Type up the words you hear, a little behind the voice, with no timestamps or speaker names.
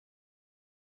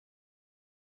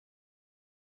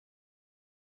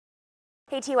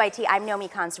Hey, TYT, I'm Naomi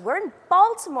Const. We're in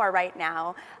Baltimore right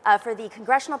now for the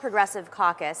Congressional Progressive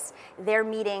Caucus. They're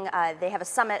meeting, they have a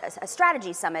summit, a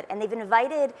strategy summit, and they've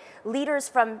invited leaders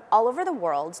from all over the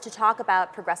world to talk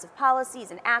about progressive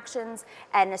policies and actions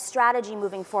and a strategy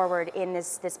moving forward in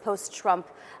this post-Trump,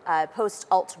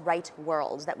 post-alt-right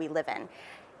world that we live in.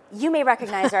 You may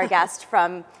recognize our guest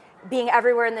from being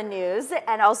everywhere in the news,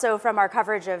 and also from our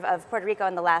coverage of Puerto Rico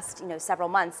in the last several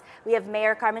months. We have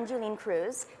Mayor Carmen Yulín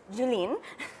Cruz,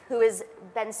 who has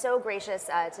been so gracious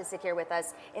to sit here with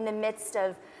us in the midst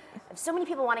of so many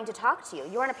people wanting to talk to you.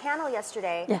 You were on a panel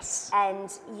yesterday, yes,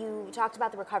 and you talked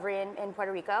about the recovery in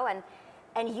Puerto Rico,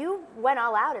 and you went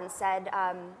all out and said,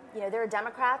 there are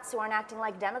Democrats who aren't acting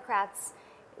like Democrats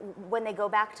when they go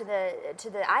back to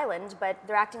the island, but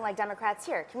they're acting like Democrats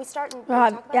here. Can we start and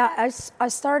talk about that? I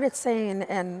started saying,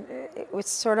 and it was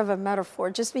sort of a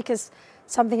metaphor, just because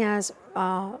something has,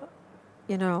 blood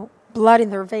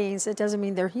in their veins, it doesn't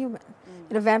mean they're human.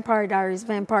 In a Vampire Diaries,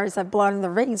 vampires have blood in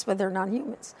their veins, but they're not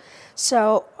humans.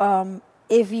 So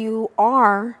if you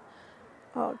are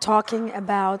talking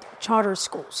about charter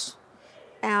schools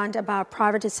and about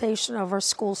privatization of our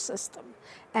school system,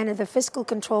 and the Fiscal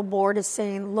Control Board is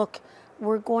saying, look,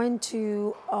 we're going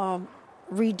to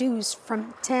reduce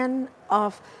from 10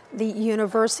 of the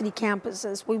university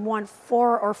campuses. We want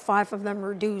 4 or 5 of them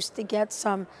reduced to get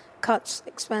some cuts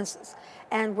expenses.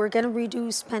 And we're going to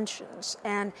reduce pensions.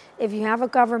 And if you have a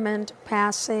government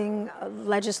passing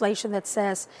legislation that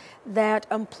says that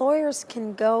employers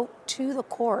can go to the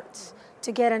courts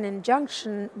to get an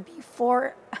injunction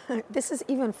before, this is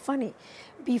even funny,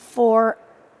 before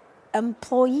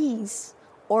employees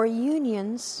or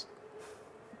unions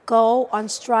go on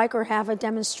strike or have a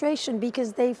demonstration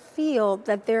because they feel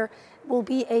that there will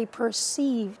be a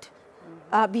perceived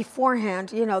beforehand.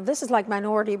 This is like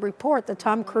Minority Report, the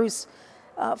Tom Cruise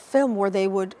film where they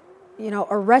would,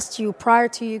 arrest you prior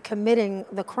to you committing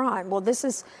the crime. Well, this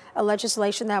is a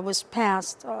legislation that was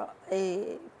passed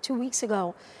 2 weeks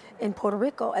ago in Puerto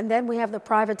Rico. And then we have the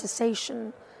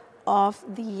privatization of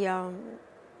the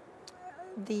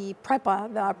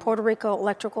PREPA, the Puerto Rico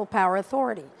Electrical Power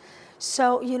Authority.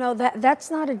 So, that's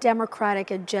not a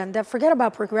democratic agenda. Forget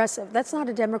about progressive. That's not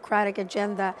a democratic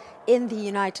agenda in the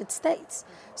United States.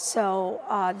 So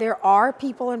there are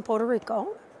people in Puerto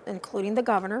Rico, including the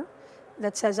governor,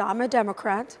 that says, I'm a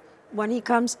Democrat, when he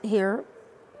comes here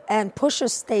and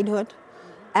pushes statehood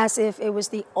as if it was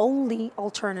the only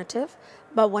alternative.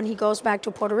 But when he goes back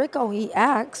to Puerto Rico, he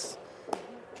acts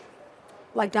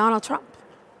like Donald Trump.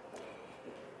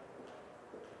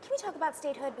 Can we talk about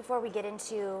statehood before we get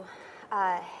into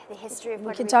the history of Puerto Rico?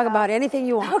 We can talk about anything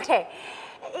you want. Okay.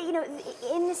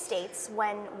 In the States,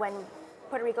 when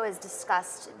Puerto Rico is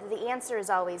discussed, the answer is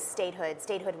always statehood.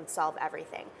 Statehood would solve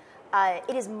everything.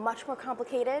 It is much more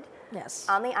complicated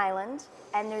on the island,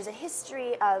 and there's a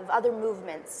history of other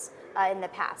movements in the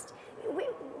past.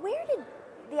 Where did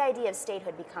the idea of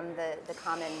statehood become the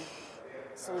common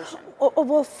solution?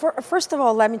 Well, first of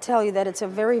all, let me tell you that it's a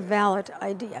very valid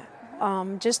idea.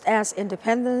 Just as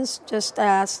independence, just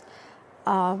as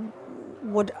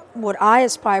what I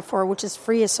aspire for, which is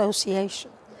free association.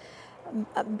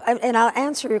 And I'll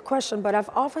answer your question, but I've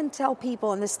often tell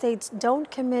people in the States,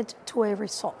 don't commit to a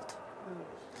result.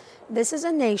 This is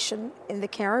a nation in the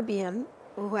Caribbean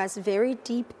who has very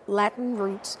deep Latin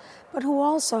roots, but who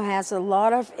also has a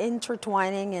lot of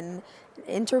intertwining and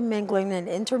intermingling and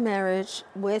intermarriage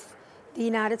with the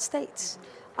United States.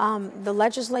 The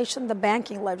legislation, the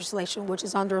banking legislation, which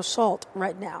is under assault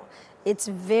right now, it's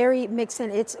very mixed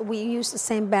in. We use the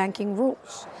same banking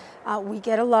rules. We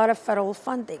get a lot of federal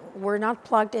funding. We're not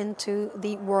plugged into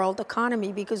the world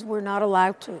economy because we're not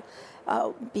allowed to,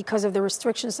 because of the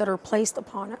restrictions that are placed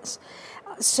upon us.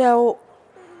 So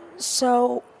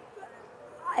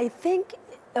I think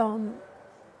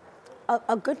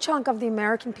a good chunk of the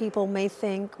American people may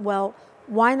think, well,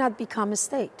 why not become a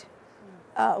state?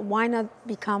 Why not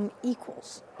become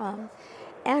equals?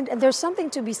 And there's something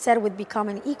to be said with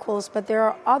becoming equals, but there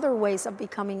are other ways of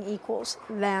becoming equals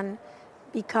than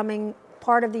becoming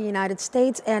part of the United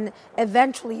States and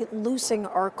eventually losing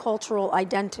our cultural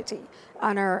identity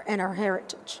and our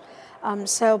heritage.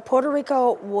 So Puerto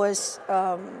Rico was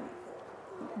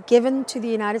given to the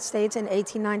United States in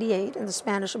 1898 in the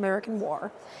Spanish-American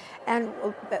War. And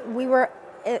we were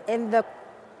in the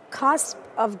cusp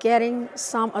of getting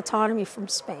some autonomy from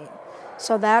Spain.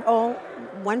 So that all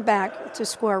went back to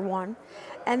square one.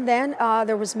 And then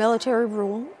there was military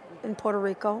rule in Puerto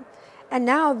Rico. And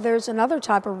now there's another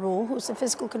type of rule, who's the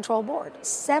Fiscal Control Board.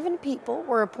 7 people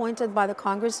were appointed by the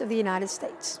Congress of the United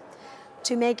States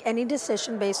to make any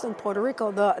decision based on Puerto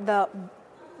Rico. The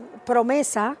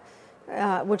promesa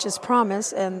which is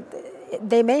promise, and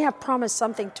they may have promised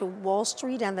something to Wall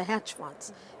Street and the hedge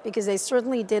funds, because they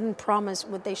certainly didn't promise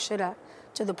what they should have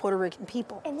to the Puerto Rican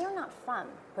people. And they're not from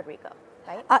Puerto Rico,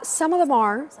 right? Some of them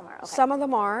are. Some are, okay. Some of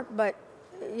them are, but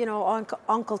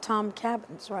Uncle Tom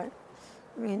cabins, right?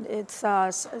 I mean, it's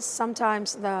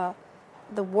sometimes the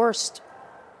worst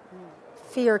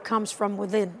fear comes from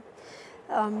within.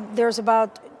 There's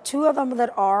about 2 of them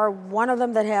that are, one of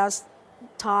them that has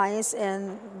ties,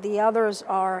 and the others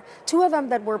are 2 of them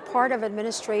that were part of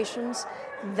administrations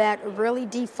that really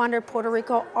defunded Puerto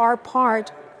Rico are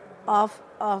part of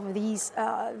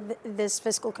this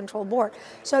fiscal control board.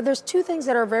 So there's 2 things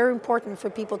that are very important for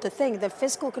people to think. The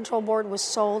fiscal control board was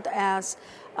sold as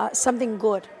something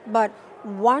good, but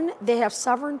one, they have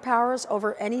sovereign powers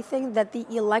over anything that the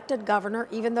elected governor,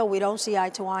 even though we don't see eye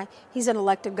to eye, he's an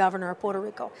elected governor of Puerto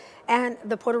Rico, and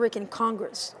the Puerto Rican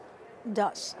Congress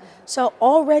does. So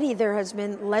already there has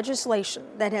been legislation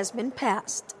that has been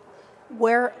passed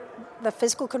where the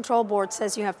fiscal control board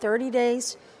says you have 30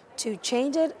 days to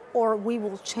change it, or we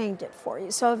will change it for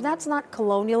you. So if that's not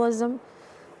colonialism,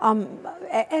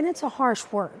 and it's a harsh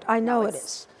word, I know it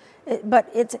is, but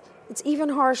it's even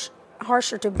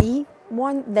harsher to be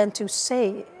one than to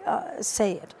say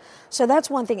it. So that's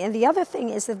one thing. And the other thing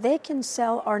is that they can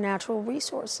sell our natural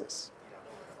resources.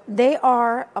 They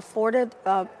are afforded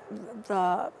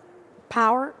the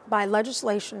power by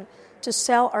legislation to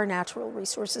sell our natural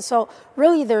resources. So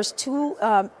really there's 2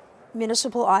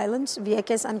 municipal islands,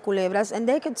 Vieques and Culebras, and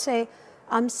they could say,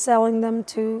 I'm selling them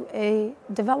to a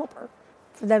developer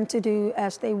for them to do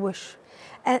as they wish.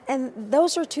 And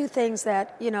those are 2 things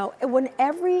that,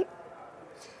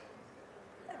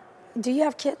 do you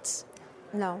have kids?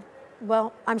 No.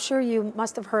 Well, I'm sure you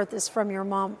must have heard this from your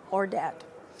mom or dad.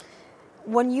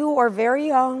 When you are very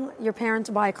young, your parents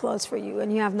buy clothes for you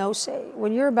and you have no say.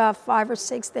 When you're about 5 or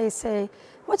 6, they say,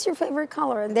 what's your favorite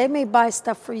color? And they may buy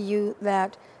stuff for you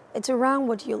that it's around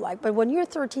what you like. But when you're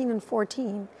 13 and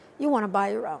 14, you want to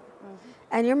buy your own. Mm-hmm.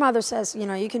 And your mother says,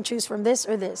 you can choose from this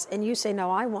or this. And you say, no,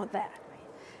 I want that.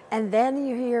 And then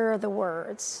you hear the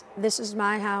words, this is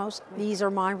my house, these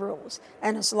are my rules.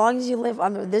 And as long as you live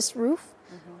under this roof,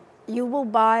 you will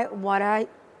buy what I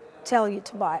tell you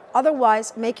to buy.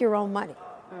 Otherwise, make your own money,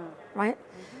 right?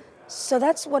 So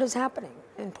that's what is happening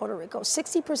in Puerto Rico.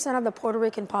 60% of the Puerto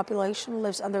Rican population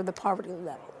lives under the poverty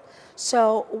level.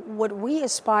 So what we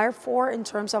aspire for in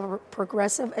terms of a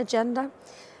progressive agenda,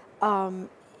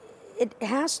 it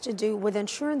has to do with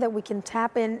ensuring that we can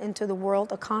tap into the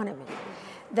world economy.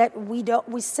 That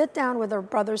we sit down with our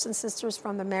brothers and sisters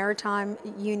from the maritime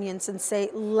unions and say,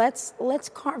 let's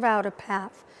carve out a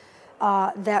path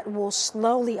that will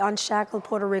slowly unshackle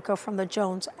Puerto Rico from the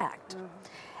Jones Act.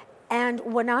 And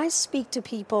when I speak to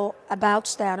people about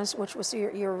status, which was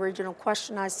your original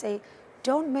question, I say,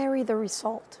 don't marry the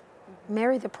result,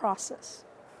 marry the process.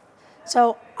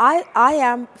 So I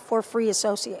am for free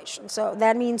association. So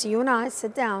that means you and I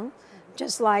sit down,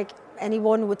 just like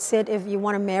anyone would sit if you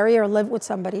want to marry or live with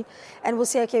somebody, and we'll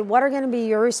say, okay, what are going to be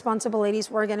your responsibilities,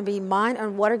 what are going to be mine,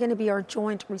 and what are going to be our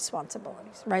joint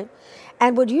responsibilities, right?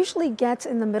 And what usually gets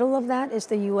in the middle of that is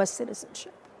the U.S.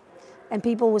 citizenship. And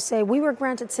people will say, we were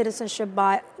granted citizenship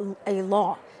by a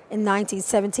law in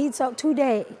 1917, so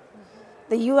today,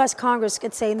 the U.S. Congress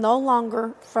could say no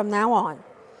longer from now on,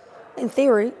 in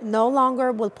theory, no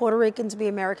longer will Puerto Ricans be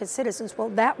American citizens. Well,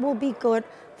 that will be good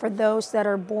for those that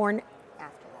are born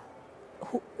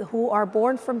who are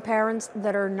born from parents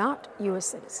that are not U.S.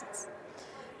 citizens.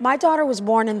 My daughter was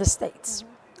born in the States.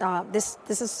 This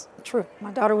is true.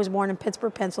 My daughter was born in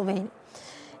Pittsburgh, Pennsylvania.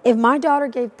 If my daughter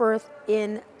gave birth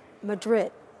in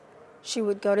Madrid, she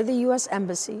would go to the U.S.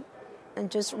 Embassy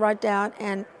and just write down,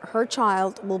 and her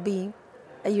child will be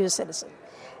a U.S. citizen.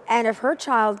 And if her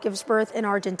child gives birth in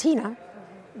Argentina,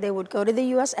 they would go to the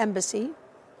U.S. Embassy.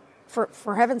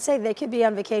 For heaven's sake, they could be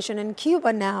on vacation in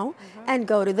Cuba now and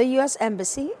go to the U.S.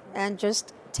 Embassy and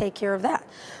just take care of that.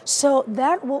 So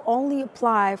that will only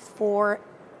apply for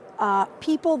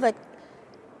people that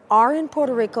are in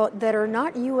Puerto Rico that are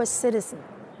not U.S. citizens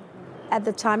at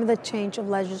the time of the change of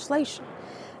legislation.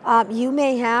 You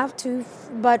may have to,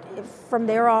 but from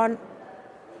there on,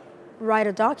 write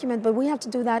a document, but we have to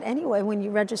do that anyway when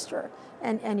you register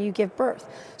and you give birth.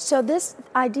 So this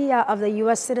idea of the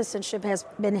U.S. citizenship has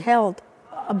been held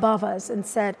above us and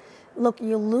said, look,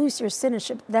 you lose your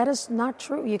citizenship. That is not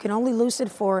true. You can only lose it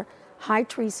for high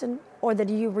treason or that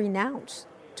you renounce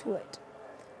to it.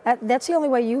 That's the only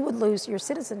way you would lose your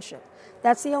citizenship.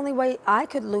 That's the only way I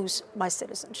could lose my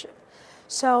citizenship.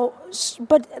 So,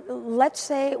 but let's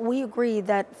say we agree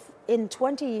that in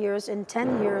 20 years, in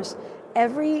 10 years,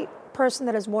 every person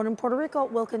that is born in Puerto Rico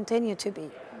will continue to be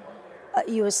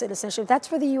U.S. citizenship. That's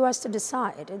for the U.S. to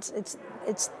decide.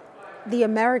 It's the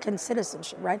American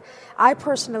citizenship, right? I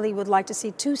personally would like to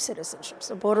see two citizenships,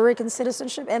 the Puerto Rican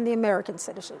citizenship and the American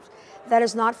citizenship. That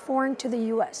is not foreign to the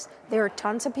U.S. There are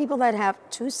tons of people that have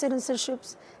two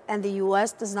citizenships, and the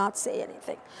U.S. does not say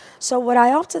anything. So what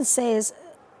I often say is,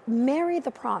 marry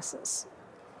the process,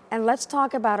 and let's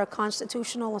talk about a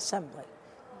constitutional assembly,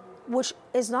 which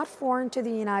is not foreign to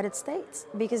the United States,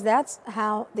 because that's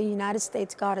how the United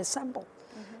States got assembled,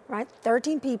 right?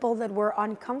 13 people that were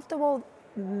uncomfortable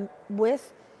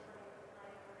with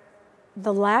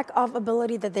the lack of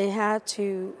ability that they had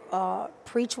to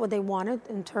preach what they wanted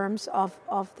in terms of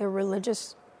their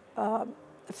religious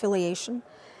affiliation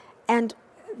and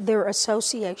their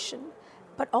association,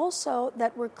 but also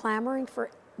that were clamoring for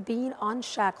being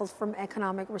unshackled from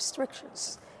economic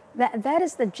restrictions. That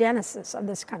is the genesis of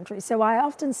this country. So I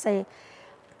often say,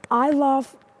 I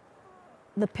love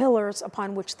the pillars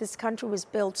upon which this country was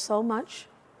built so much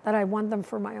that I want them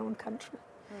for my own country.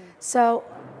 So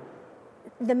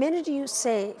the minute you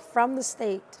say from the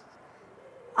state,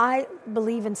 I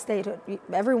believe in statehood,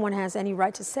 everyone has any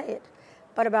right to say it,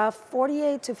 but about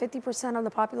 48 to 50% of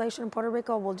the population in Puerto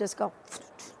Rico will just go,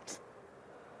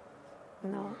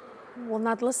 will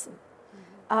not listen.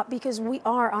 Because we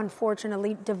are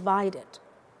unfortunately divided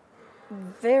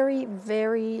very,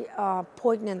 very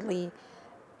poignantly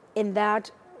in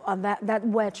that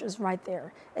wedge is right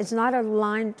there. It's not a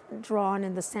line drawn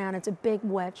in the sand, it's a big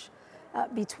wedge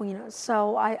between us.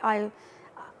 So I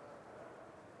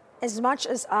as much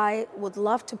as I would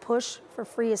love to push for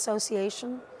free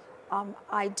association,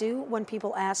 I do when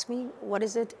people ask me, what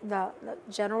is it, the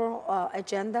general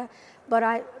agenda? But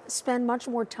I spend much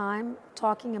more time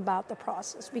talking about the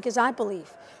process, because I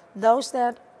believe those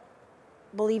that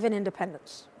believe in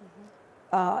independence,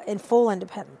 in full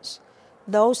independence,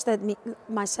 those that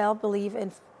myself believe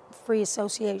in free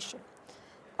association,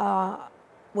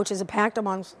 which is a pact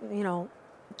amongst,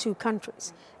 two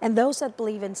countries, and those that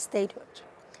believe in statehood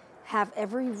have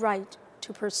every right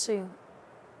to pursue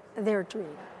their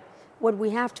dream. What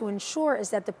we have to ensure is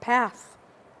that the path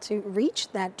to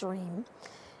reach that dream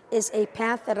is a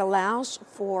path that allows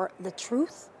for the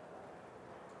truth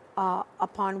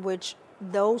upon which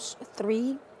those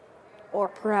three, or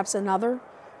perhaps another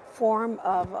form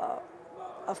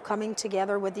of coming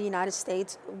together with the United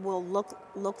States will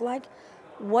look like.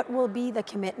 What will be the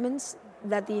commitments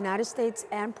that the United States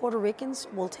and Puerto Ricans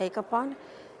will take upon,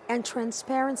 and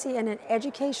transparency and an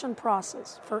education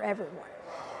process for everyone.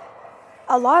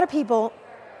 A lot of people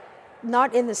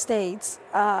not in the States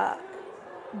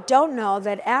don't know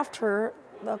that after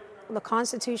the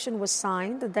Constitution was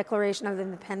signed, the Declaration of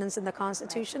Independence and the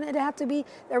Constitution,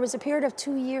 there was a period of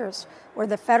 2 years where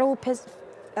the federal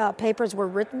papers were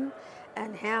written,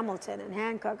 and Hamilton and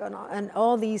Hancock and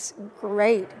all these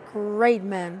great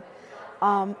men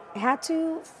had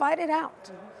to fight it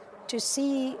out to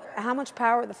see how much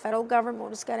power the federal government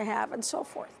was going to have and so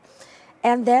forth.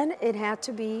 And then it had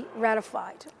to be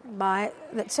ratified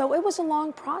so it was a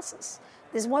long process.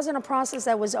 This wasn't a process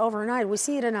that was overnight. We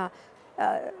see it in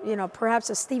perhaps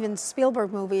a Steven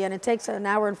Spielberg movie, and it takes an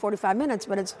hour and 45 minutes,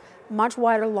 but it's much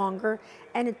wider, longer,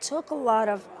 and it took a lot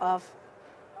of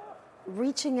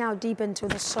reaching out deep into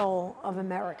the soul of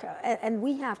America, and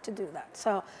we have to do that.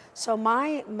 So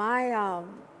my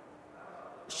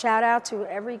shout out to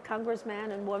every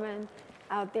congressman and woman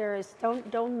out there is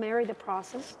don't marry the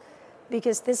process,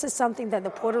 because this is something that the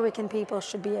Puerto Rican people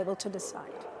should be able to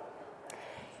decide.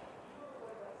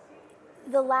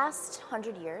 The last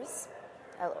 100 years,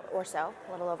 or so,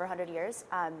 a little over 100 years,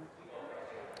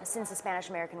 since the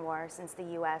Spanish-American War, since the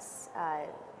U.S.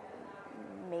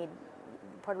 Made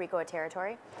Puerto Rico a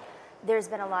territory, there's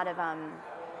been a lot of,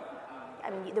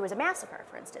 there was a massacre,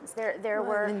 for instance. There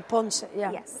were in Ponce,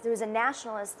 yeah. Yes, there was a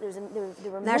nationalist.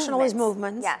 There were nationalist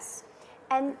movements. Yes,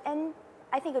 and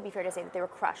I think it would be fair to say that they were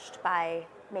crushed by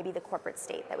maybe the corporate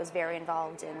state that was very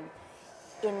involved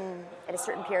in at a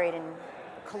certain period in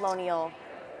colonial.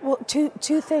 Well,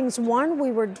 two things. One,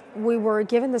 we were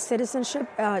given the citizenship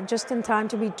just in time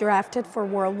to be drafted for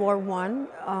World War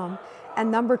I,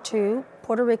 and number two,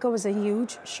 Puerto Rico was a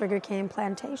huge sugarcane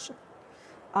plantation,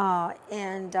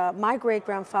 and my great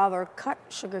grandfather cut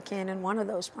sugarcane in one of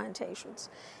those plantations.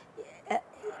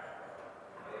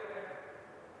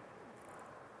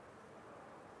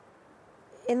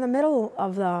 In the middle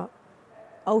of the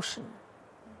ocean,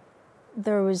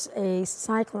 there was a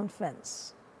cyclone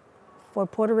fence for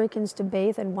Puerto Ricans to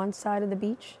bathe on one side of the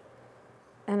beach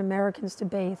and Americans to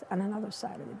bathe on another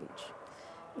side of the beach.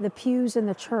 The pews in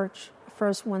the church,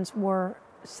 first ones, were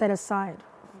set aside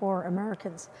for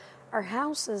Americans. our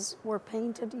houses were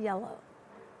painted yellow.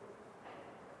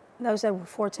 Those that were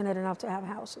fortunate enough to have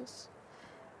houses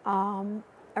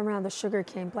around the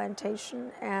sugarcane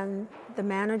plantation, and the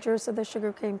managers of the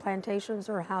sugarcane plantations,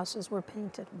 their houses were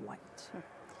painted white.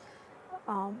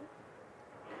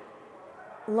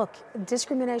 Look,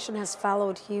 discrimination has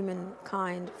followed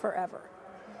humankind forever,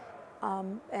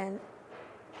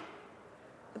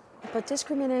 but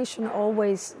discrimination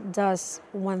always does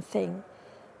one thing: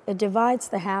 it divides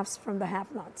the haves from the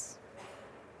have-nots.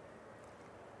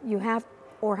 You have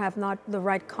or have not the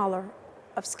right color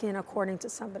of skin according to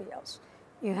somebody else.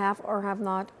 You have or have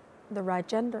not the right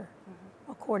gender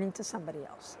according to somebody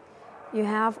else. You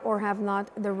have or have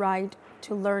not the right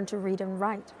to learn to read and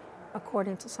write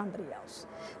according to somebody else.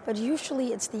 But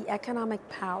usually it's the economic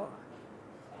power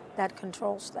that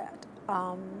controls that.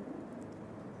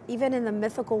 Even in the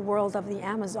mythical world of the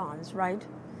Amazons, right?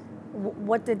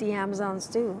 What did the Amazons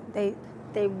do?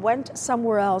 They went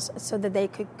somewhere else so that they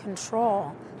could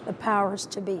control the powers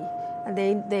to be. And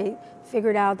they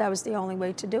figured out that was the only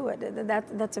way to do it.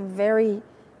 That's a very,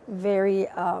 very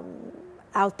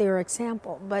out there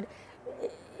example. But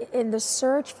in the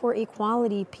search for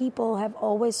equality, people have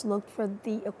always looked for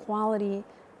the equality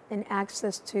in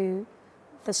access to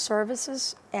the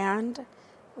services and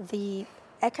the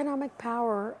economic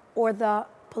power or the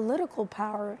political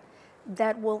power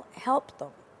that will help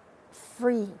them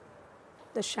free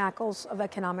the shackles of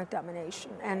economic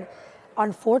domination. And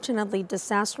unfortunately,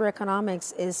 disaster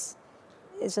economics is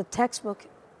a textbook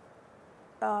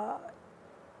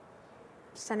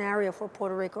scenario for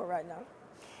Puerto Rico right now.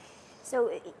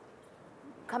 So,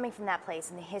 coming from that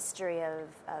place in the history of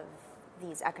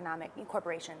these economic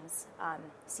corporations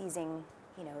seizing,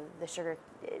 the sugar,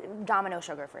 Domino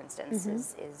Sugar, for instance,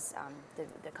 is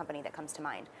the company that comes to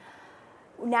mind.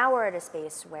 Now we're at a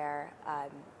space where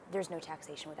there's no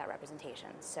taxation without representation.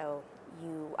 So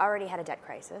you already had a debt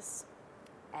crisis,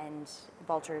 and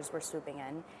vultures were swooping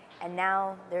in, and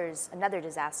now there's another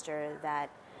disaster that...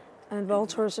 And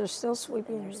vultures are still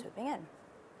swooping in. They're swooping in.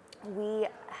 We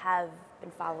have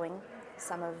been following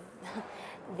some of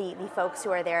the folks who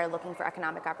are there looking for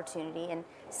economic opportunity, and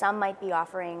some might be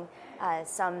offering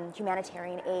some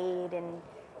humanitarian aid and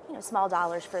small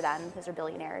dollars for them because they're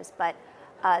billionaires, but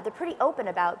they're pretty open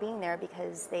about being there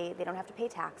because they don't have to pay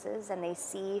taxes, and they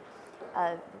see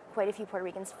quite a few Puerto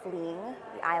Ricans fleeing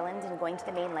the island and going to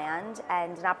the mainland,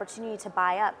 and an opportunity to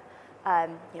buy up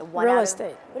real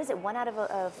estate. What is it? 1 out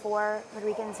of 4 Puerto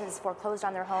Ricans has foreclosed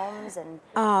on their homes, and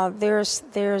there's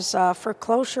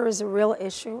foreclosure is a real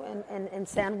issue, and in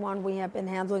San Juan we have been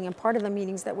handling. And part of the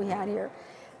meetings that we had here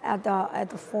at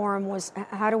the forum was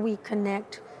how do we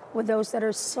connect with those that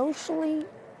are socially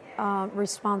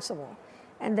responsible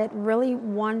and that really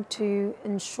want to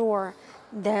ensure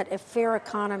that a fair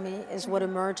economy is what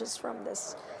emerges from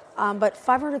this. But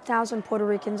 500,000 Puerto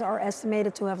Ricans are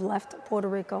estimated to have left Puerto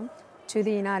Rico to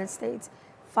the United States.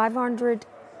 500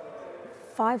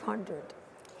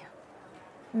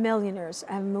 millionaires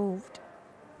have moved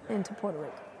into Puerto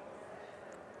Rico.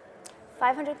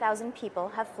 500,000 people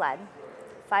have fled.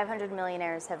 500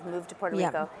 millionaires have moved to Puerto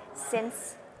Rico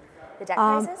since the debt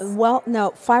crisis? Well,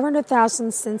 no,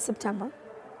 500,000 since September.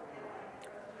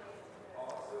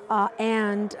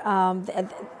 And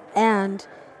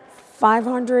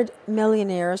 500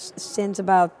 millionaires since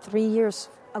about 3 years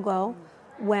ago,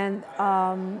 when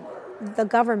the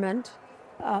government,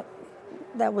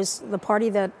 that was the party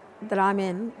that I'm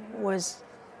in, was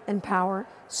in power,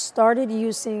 started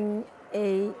using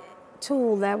a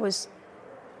tool that was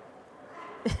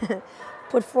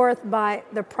put forth by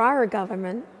the prior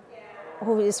government,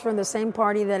 who is from the same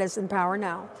party that is in power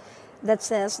now, that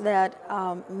says that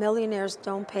millionaires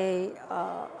don't pay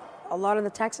a lot of the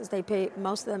taxes they pay.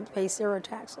 Most of them pay zero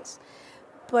taxes.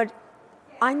 But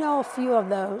I know a few of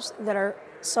those that are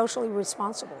socially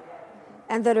responsible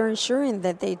and that are ensuring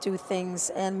that they do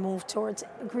things and move towards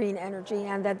green energy,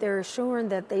 and that they're ensuring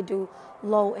that they do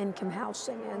low-income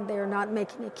housing and they're not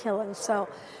making a killing. So,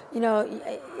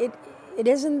 it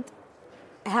isn't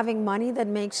having money that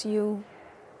makes you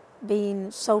being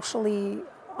socially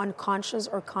unconscious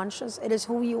or conscious. It is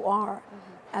who you are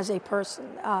as a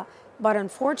person. But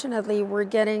unfortunately, we're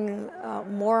getting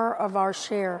more of our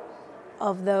share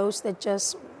of those that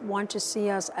just want to see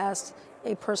us as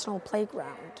a personal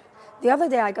playground. The other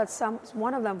day, I got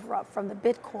one of them from the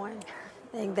Bitcoin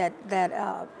thing that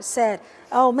said,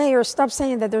 "Oh, Mayor, stop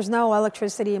saying that there's no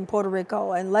electricity in Puerto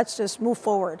Rico, and let's just move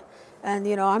forward. And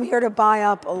I'm here to buy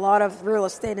up a lot of real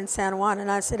estate in San Juan." And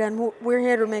I said, "And we're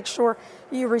here to make sure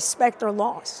you respect our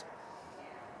laws."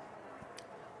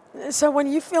 So when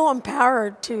you feel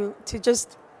empowered to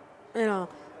just,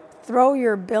 throw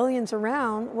your billions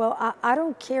around. Well, I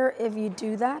don't care if you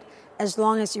do that as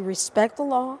long as you respect the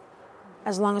law,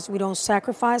 as long as we don't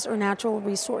sacrifice our natural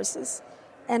resources,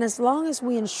 and as long as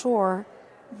we ensure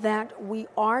that we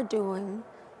are doing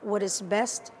what is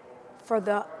best for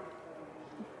the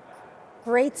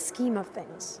great scheme of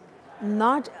things.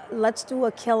 Not let's do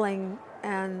a killing,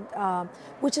 and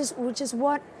which is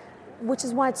why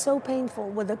it's so painful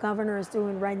what the governor is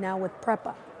doing right now with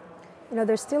PREPA. You know,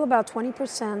 there's still about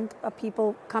 20% of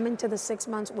people coming to the 6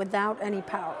 months without any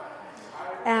power.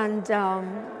 And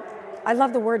I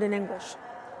love the word in English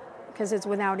because it's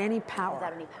without any power.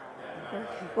 Without any power.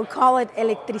 We'll call it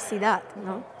electricidad,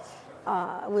 no?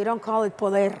 We don't call it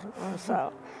poder.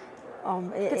 So,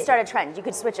 you could start a trend. You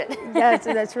could switch it.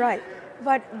 That's right.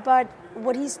 But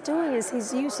what he's doing is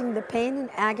he's using the pain and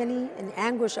agony and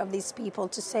anguish of these people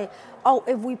to say, oh,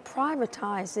 if we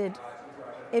privatize it,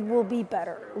 it will be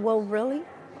better. Well, really?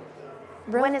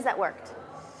 When has that worked?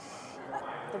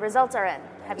 The results are in.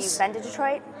 Have you been to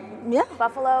Detroit? Yeah.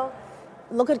 Buffalo?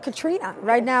 Look at Katrina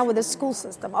right now with the school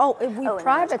system. Oh, if we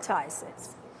privatize it,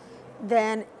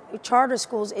 then charter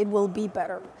schools, it will be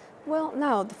better. Well,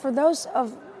 no. For those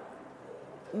of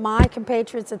my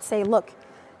compatriots that say, look,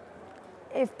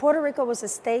 if Puerto Rico was a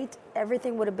state,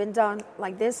 everything would have been done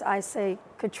like this, I say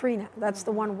Katrina. That's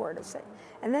the one word to say.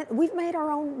 And then we've made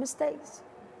our own mistakes.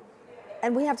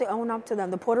 And we have to own up to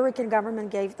them. The Puerto Rican government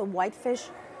gave the Whitefish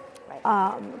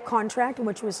contract,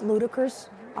 which was ludicrous,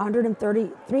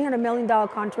 $300 million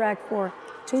contract for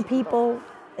 2 people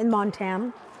in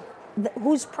Montana,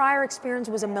 whose prior experience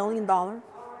was $1 million.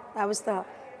 That was the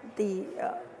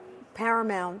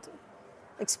paramount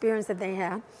experience that they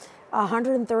had.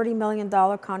 $130 million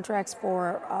contracts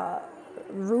for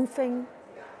roofing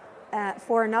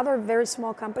for another very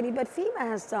small company, but FEMA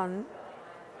has done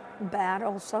bad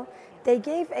also. They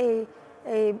gave a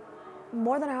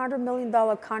more than $100 million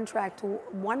contract to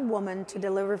one woman to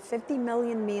deliver 50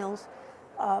 million meals,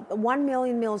 1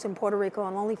 million meals in Puerto Rico,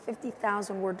 and only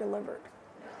 50,000 were delivered.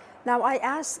 Now, I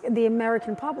asked the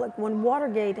American public, when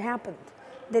Watergate happened,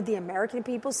 did the American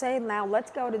people say, now let's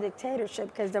go to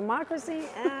dictatorship because democracy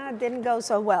didn't go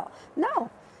so well? No.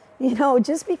 You know,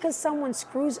 just because someone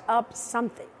screws up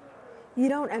something, you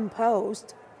don't impose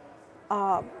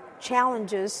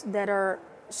challenges that are,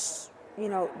 you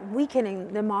know,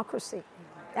 weakening democracy.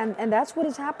 And that's what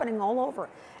is happening all over.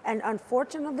 And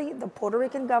unfortunately, the Puerto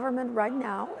Rican government right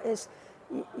now is,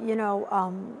 you know,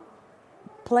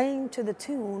 playing to the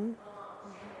tune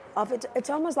of it. It's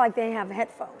almost like they have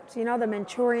headphones. You know, the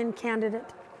Manchurian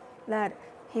candidate, that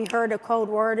he heard a code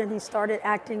word and he started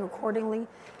acting accordingly.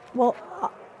 Well,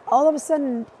 all of a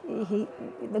sudden,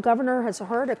 the governor has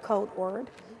heard a code word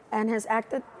and has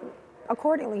acted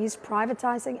accordingly. He's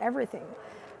privatizing everything.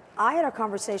 I had a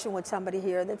conversation with somebody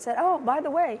here that said, oh, by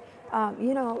the way,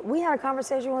 you know, we had a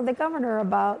conversation with the governor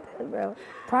about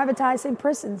privatizing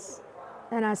prisons.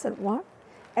 And I said, what?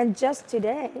 And just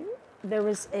today, there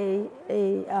was a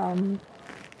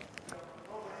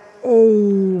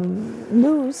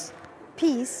news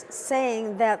piece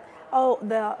saying that, oh,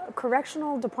 the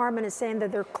correctional department is saying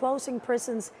that they're closing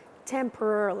prisons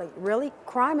temporarily. Really?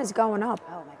 Crime is going up.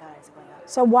 Oh my God, it's going up.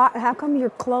 So how come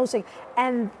you're closing?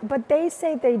 But they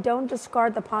say they don't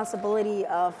discard the possibility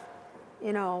of,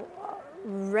 you know,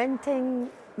 renting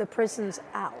the prisons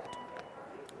out.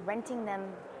 Renting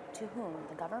them to whom?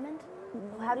 The government?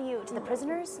 How do you, to the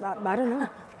prisoners? I don't know.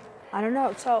 I don't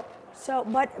know.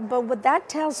 But what that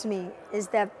tells me is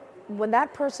that when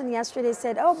that person yesterday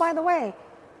said, oh, by the way,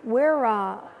 we're,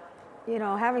 you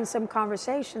know, having some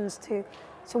conversations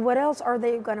so what else are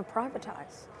they going to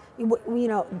privatize? You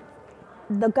know,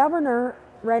 the governor,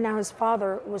 right now, his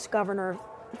father was governor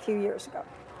a few years ago.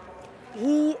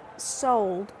 He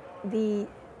sold the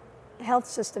health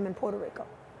system in Puerto Rico.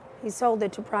 He sold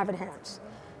it to private hands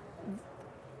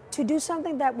to do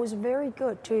something that was very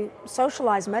good, to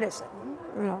socialize medicine,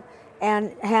 you know,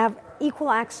 and have equal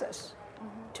access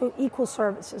to equal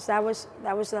services. That was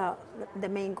the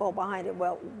main goal behind it.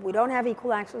 Well, we don't have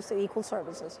equal access to equal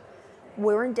services.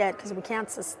 We're in debt because we can't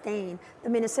sustain. The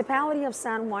municipality of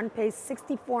San Juan pays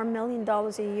 $64 million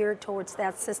a year towards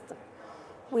that system.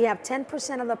 We have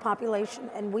 10% of the population,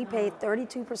 and we pay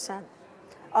 32%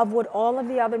 of what all of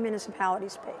the other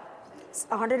municipalities pay.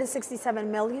 167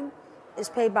 million is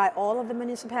paid by all of the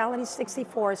municipalities,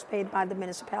 64 is paid by the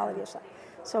municipality.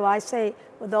 So I say,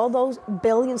 with all those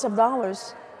billions of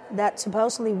dollars that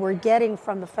supposedly we're getting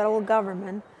from the federal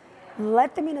government,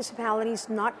 let the municipalities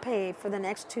not pay for the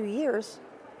next 2 years,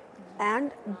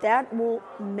 and that will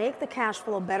make the cash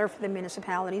flow better for the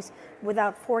municipalities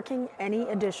without forking any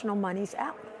additional monies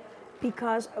out.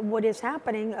 because what is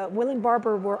happening, William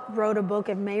Barber wrote a book,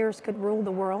 If Mayors Could Rule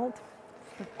the World.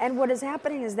 And what is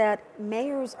happening is that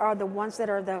mayors are the ones that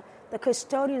are the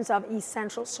custodians of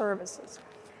essential services.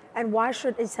 And why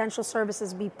should essential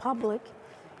services be public?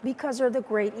 Because they're the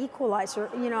great equalizer.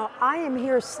 You know, I am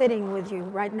here sitting with you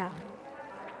right now,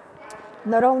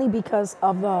 not only because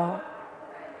of the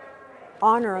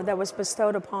honor that was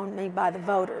bestowed upon me by the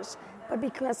voters, but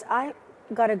because I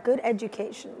got a good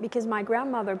education, because my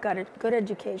grandmother got a good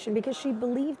education, because she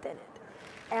believed in it.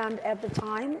 And at the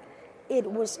time, it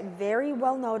was very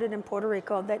well noted in Puerto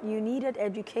Rico that you needed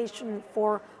education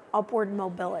for upward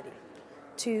mobility,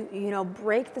 to, you know,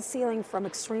 break the ceiling from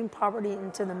extreme poverty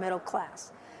into the middle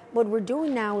class. What we're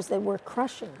doing now is that we're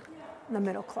crushing the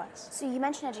middle class. So you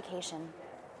mentioned education.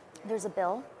 There's a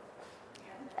bill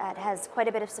that has quite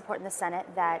a bit of support in the Senate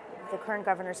that the current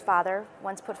governor's father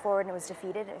once put forward and it was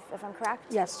defeated, if I'm correct?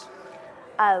 Yes.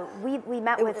 We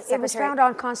met with Secretary... It was found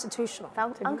unconstitutional.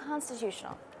 Found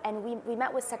unconstitutional. And we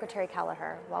met with Secretary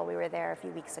Kelleher while we were there a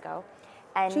few weeks ago.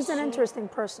 And she's an interesting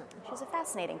person. She's a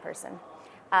fascinating person.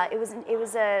 It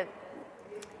was a...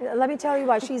 Let me tell you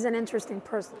why she's an interesting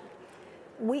person.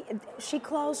 She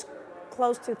closed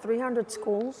close to 300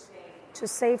 schools to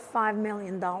save $5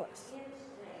 million.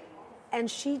 And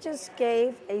she just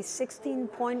gave a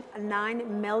 $16.9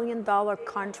 million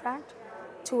contract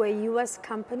to a U.S.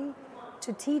 company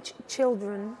to teach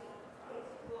children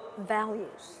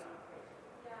values.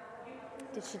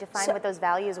 Did she define what those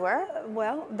values were?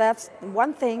 Well, that's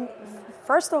one thing.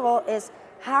 First of all, is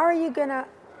how are you going to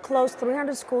close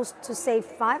 300 schools to save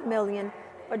 $5 million,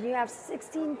 but you have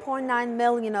 $16.9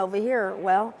 million over here?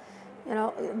 Well, you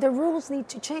know, the rules need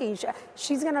to change.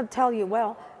 She's going to tell you,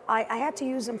 well, I had to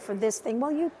use them for this thing.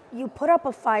 Well, you put up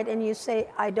a fight and you say,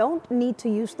 I don't need to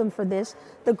use them for this.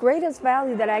 The greatest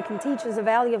value that I can teach is the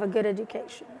value of a good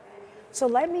education. So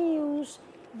let me use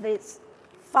this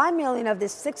 $5 million of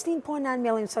this $16.9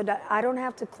 million so that I don't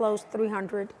have to close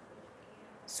 300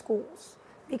 schools.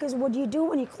 Because what you do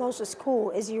when you close a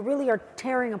school is you really are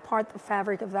tearing apart the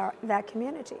fabric of that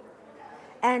community.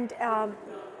 And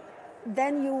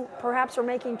then you perhaps are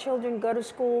making children go to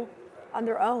school on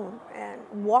their own and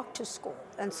walk to school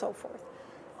and so forth.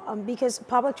 Because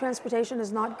public transportation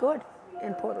is not good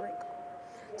in Puerto Rico.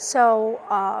 So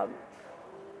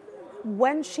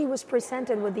when she was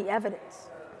presented with the evidence,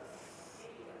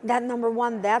 that number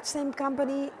one, that same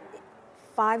company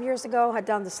 5 years ago had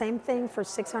done the same thing for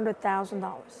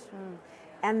 $600,000.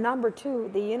 And number two,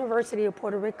 the University of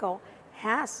Puerto Rico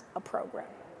has a program.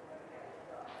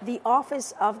 The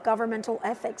Office of Governmental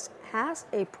Ethics has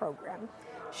a program.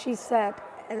 She said,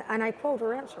 and I quote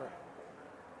her answer,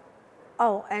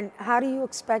 oh, and how do you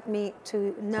expect me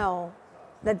to know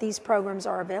that these programs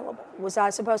are available? Was I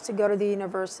supposed to go to the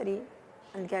university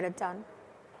and get it done?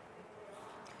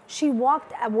 She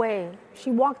walked away.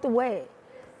 She walked away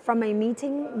from a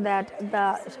meeting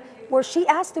where she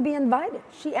asked to be invited.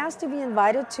 She asked to be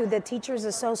invited to the Teachers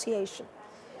Association.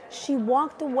 She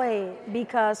walked away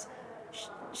because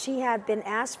she had been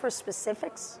asked for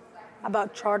specifics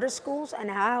about charter schools and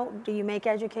how do you make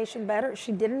education better.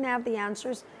 She didn't have the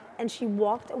answers and she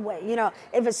walked away. You know,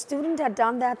 if a student had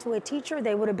done that to a teacher,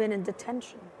 they would have been in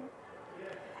detention.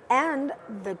 And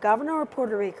the governor of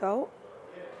Puerto Rico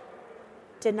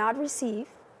did not receive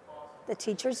the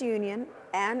teachers union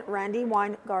and Randy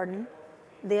Weingarten,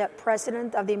 the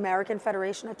president of the American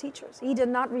Federation of Teachers. He did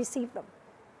not receive them.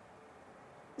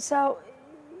 So,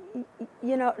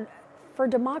 you know, for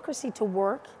democracy to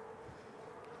work,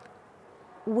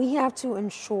 we have to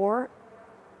ensure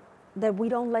that we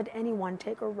don't let anyone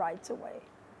take our rights away.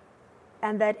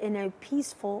 And that in a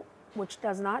peaceful, which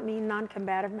does not mean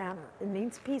non-combative manner. It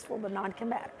means peaceful, but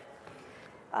non-combative.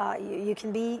 You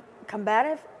can be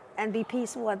combative and be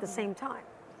peaceful at the same time.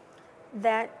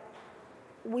 That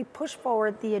we push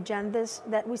forward the agendas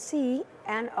that we see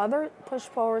and other push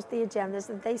forward the agendas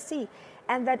that they see.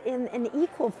 And that in an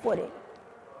equal footing,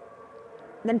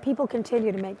 then people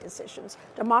continue to make decisions.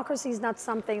 Democracy is not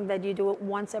something that you do it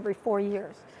once every 4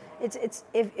 years. If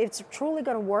it's truly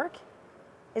going to work,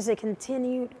 is a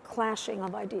continued clashing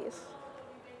of ideas.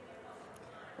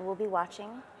 We'll be watching.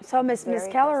 So Ms.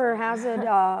 Kelleher has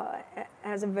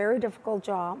a very difficult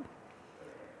job.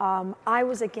 I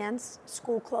was against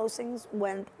school closings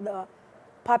when the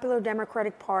Popular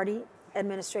Democratic Party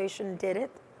administration did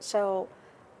it. So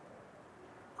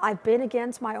I've been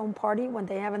against my own party when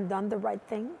they haven't done the right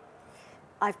thing.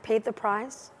 I've paid the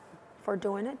price for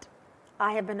doing it.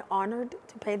 I have been honored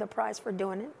to pay the price for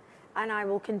doing it, and I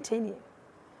will continue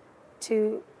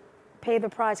to pay the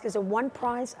price, because the one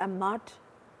price I'm not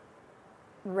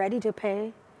ready to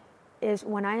pay is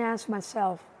when I ask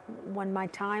myself, when my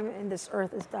time in this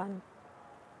earth is done,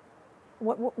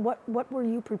 what were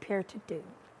you prepared to do?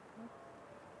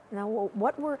 Now,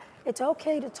 it's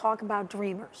okay to talk about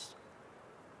dreamers,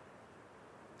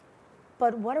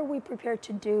 but what are we prepared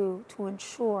to do to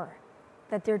ensure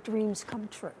that their dreams come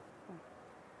true?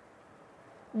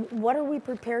 What are we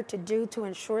prepared to do to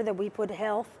ensure that we put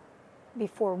health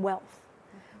before wealth?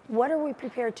 What are we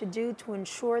prepared to do to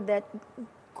ensure that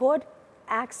good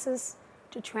access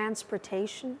to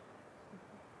transportation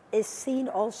is seen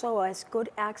also as good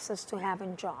access to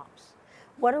having jobs?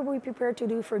 What are we prepared to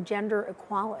do for gender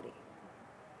equality?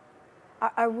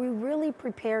 Are we really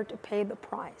prepared to pay the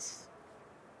price?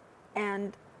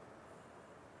 And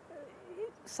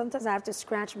sometimes I have to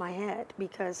scratch my head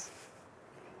because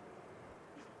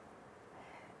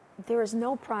there is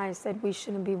no price that we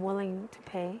shouldn't be willing to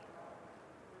pay.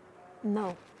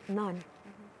 No, none.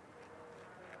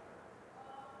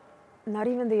 Not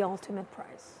even the ultimate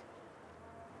price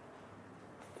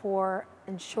for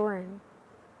ensuring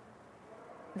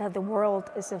that the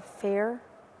world is a fair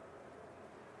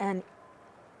and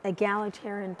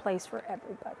egalitarian place for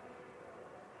everybody.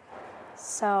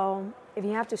 So if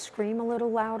you have to scream a little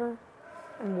louder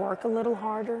and work a little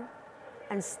harder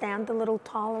and stand a little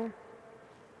taller,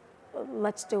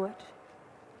 let's do it.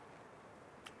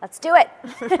 Let's do it.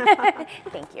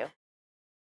 Thank you.